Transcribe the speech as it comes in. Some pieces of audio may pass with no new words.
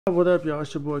What up, y'all?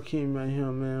 It's your boy King right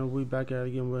here, man. We back at it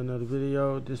again with another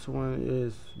video. This one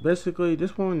is basically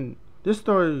this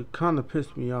story kind of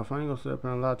pissed me off. I ain't gonna sit up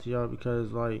and lie to y'all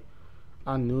because like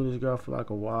I knew this girl for like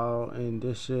a while, and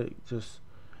this shit just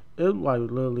it like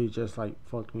literally just like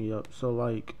fucked me up. So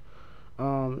like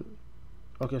um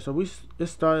okay, so it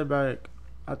started back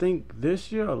I think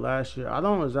this year or last year. I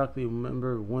don't exactly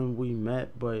remember when we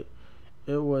met, but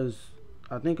it was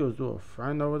I think it was through a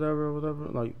friend or whatever.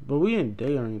 Like, but we didn't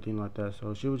date or anything like that.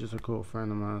 So she was just a cool friend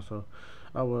of mine. So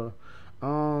I will.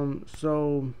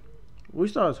 So we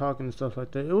started talking and stuff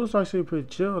like that. It was actually pretty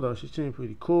chill though. She seemed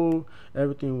pretty cool.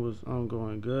 Everything was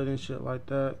going good and shit like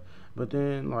that. But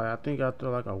then like I think after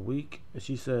like a week,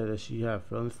 she said that she had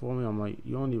feelings for me. I'm like,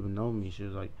 you don't even know me. She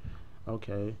was like,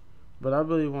 okay, but I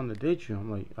really want to date you.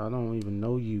 I'm like, I don't even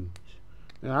know you.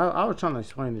 And I was trying to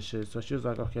explain this shit, so she was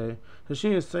like, okay. So she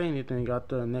didn't say anything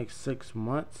after the next 6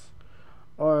 months.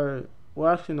 Or,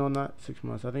 well, actually, no, not 6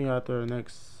 months. I think after the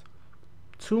next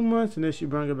 2 months, and then she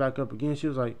brought it back up again. She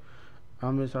was like, I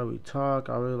miss how we talk.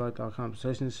 I really liked our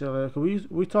conversation and shit like that. Cause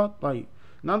we talked, like,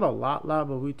 not a lot,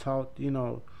 but we talked,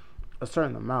 a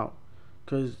certain amount.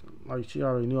 Cause, like, she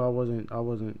already knew I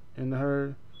wasn't into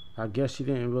her. I guess she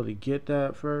didn't really get that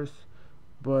at first.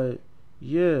 But,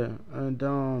 yeah,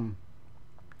 and,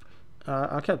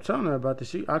 I kept telling her about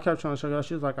this. I kept trying to show her.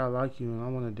 She was like, "I like you and I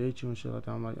want to date you and shit like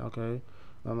that." I'm like, "Okay."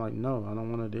 I'm like, "No, I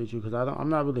don't want to date you because I'm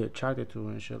not really attracted to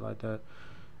her and shit like that,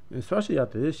 especially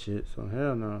after this shit." So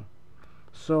hell no.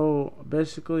 So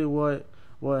basically, what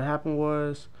happened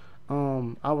was,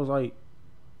 I was like,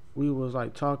 we was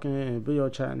like talking and video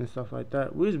chatting and stuff like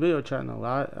that. We was video chatting a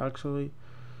lot actually.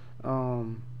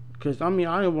 Cause I mean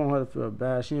I didn't want her to feel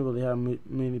bad. She didn't really have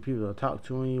many people to talk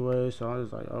to anyway. So I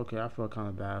was like, okay, I felt kind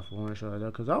of bad for her and shit like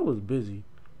that. Cause I was busy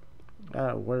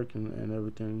at work and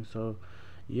everything. So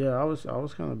yeah, I was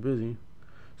kind of busy.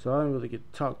 So I didn't really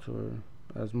get to talk to her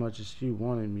as much as she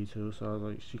wanted me to. So I was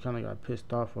like, she kind of got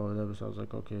pissed off or whatever. So I was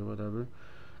like, okay, whatever.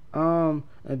 And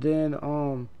then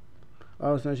I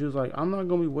was saying she was like, I'm not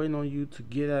gonna be waiting on you to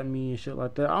get at me and shit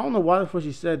like that. I don't know why the fuck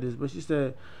she said this, but she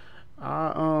said,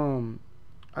 I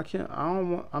I can't. I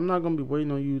don't want. I'm not gonna be waiting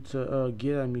on you to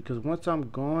get at me because once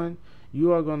I'm gone,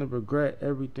 you are gonna regret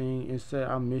everything and say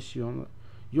I miss you.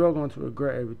 You are going to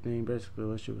regret everything. Basically,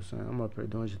 what she was saying. I'm up here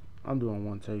doing. I'm doing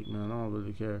one take, man. I don't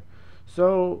really care.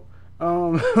 So,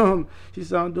 she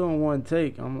said I'm doing one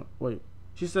take. Wait.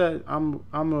 She said I'm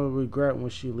gonna regret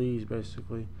when she leaves,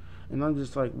 basically, and I'm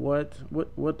just like, what?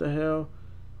 What the hell?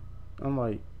 I'm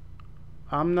like,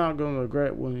 I'm not gonna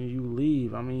regret when you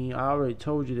leave. I mean, I already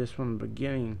told you this from the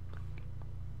beginning.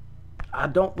 I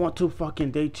don't want to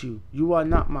fucking date you. You are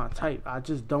not my type. I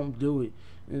just don't do it.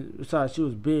 And besides, she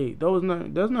was big. There's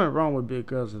nothing wrong with big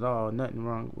girls at all. Nothing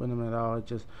wrong with them at all.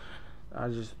 I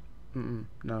just,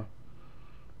 no.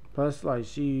 Plus, like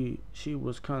she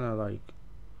was kind of like,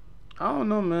 I don't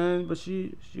know, man. But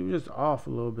she was just off a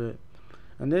little bit.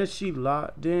 And then she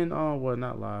lied. Then well,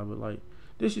 not lied, but like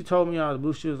then she told me out of the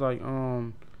blue. She was like,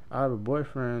 I have a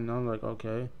boyfriend. I'm like,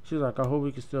 okay. She's like, I hope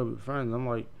we can still be friends. I'm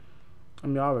like, I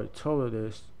mean, I already told her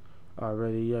this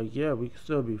already. Yeah, we can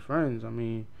still be friends. I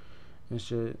mean, and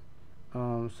shit.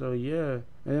 So yeah,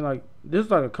 and then like this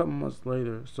is like a couple months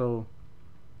later. So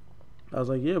I was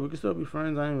like, yeah, we can still be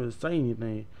friends. I didn't really say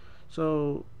anything.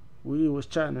 So we was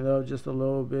chatting it up just a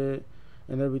little bit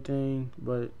and everything.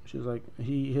 But she was like,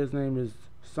 his name is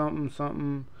something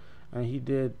something, and he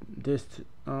did this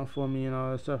for me and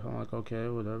all that stuff. I'm like, okay,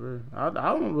 whatever. I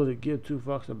don't really give two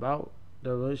fucks about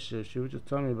the relationship. She was just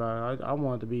telling me about it. I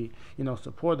wanted to be,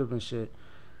 supportive and shit.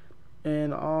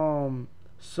 And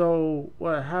so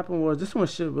what happened was this when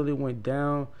shit really went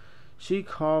down. She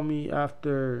called me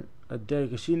after a day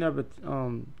because she never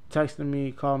texted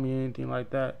me, called me, anything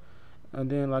like that. And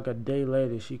then like a day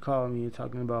later, she called me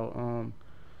talking about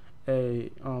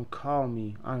call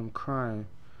me. I'm crying.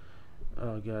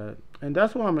 Oh god. And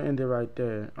that's where I'm gonna end it right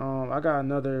there. I got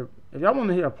another. If y'all want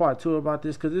to hear a part two about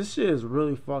this, cause this shit is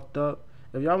really fucked up.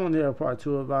 If y'all want to hear a part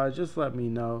two about it, just let me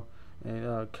know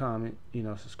and comment.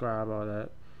 Subscribe, all that.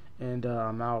 And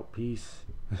I'm out. Peace.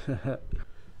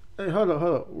 Hey, hold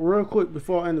up. Real quick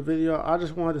before I end the video, I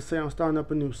just wanted to say I'm starting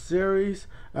up a new series.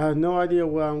 I have no idea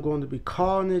what I'm going to be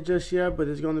calling it just yet, but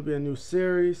it's going to be a new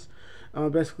series.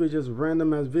 Basically just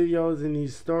random as videos, and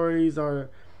these stories are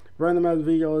random as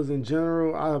videos in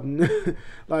general. I have,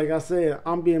 like I said,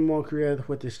 I'm being more creative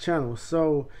with this channel.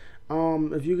 So,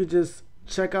 if you could just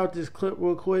check out this clip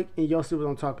real quick, and you'll see what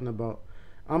I'm talking about.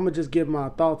 I'm gonna just give my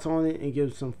thoughts on it and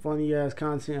give some funny ass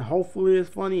content. Hopefully it's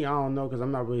funny. I don't know because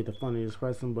I'm not really the funniest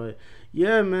person, but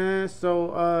yeah, man.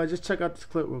 So just check out this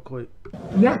clip real quick.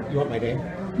 Yeah. You want my name?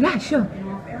 Yeah, sure.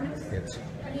 It's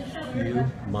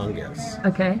humongous.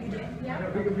 Okay.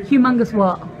 Humongous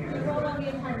what?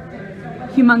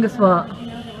 Humongous what?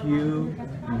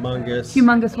 Humongous.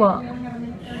 Humongous what?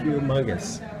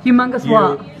 Humongous. Humongous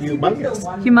what? Humongous.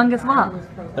 Humongous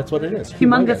what? That's what it is.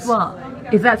 Humongous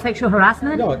what? Is that sexual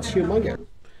harassment? No, it's humongous.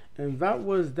 And that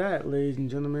was that, ladies and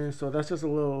gentlemen. So that's just a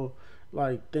little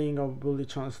like thing I'm really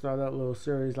trying to start that little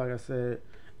series, like I said.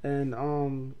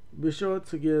 And be sure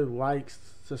to give likes,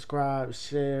 subscribe,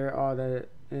 share, all that.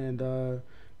 And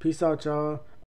peace out, y'all.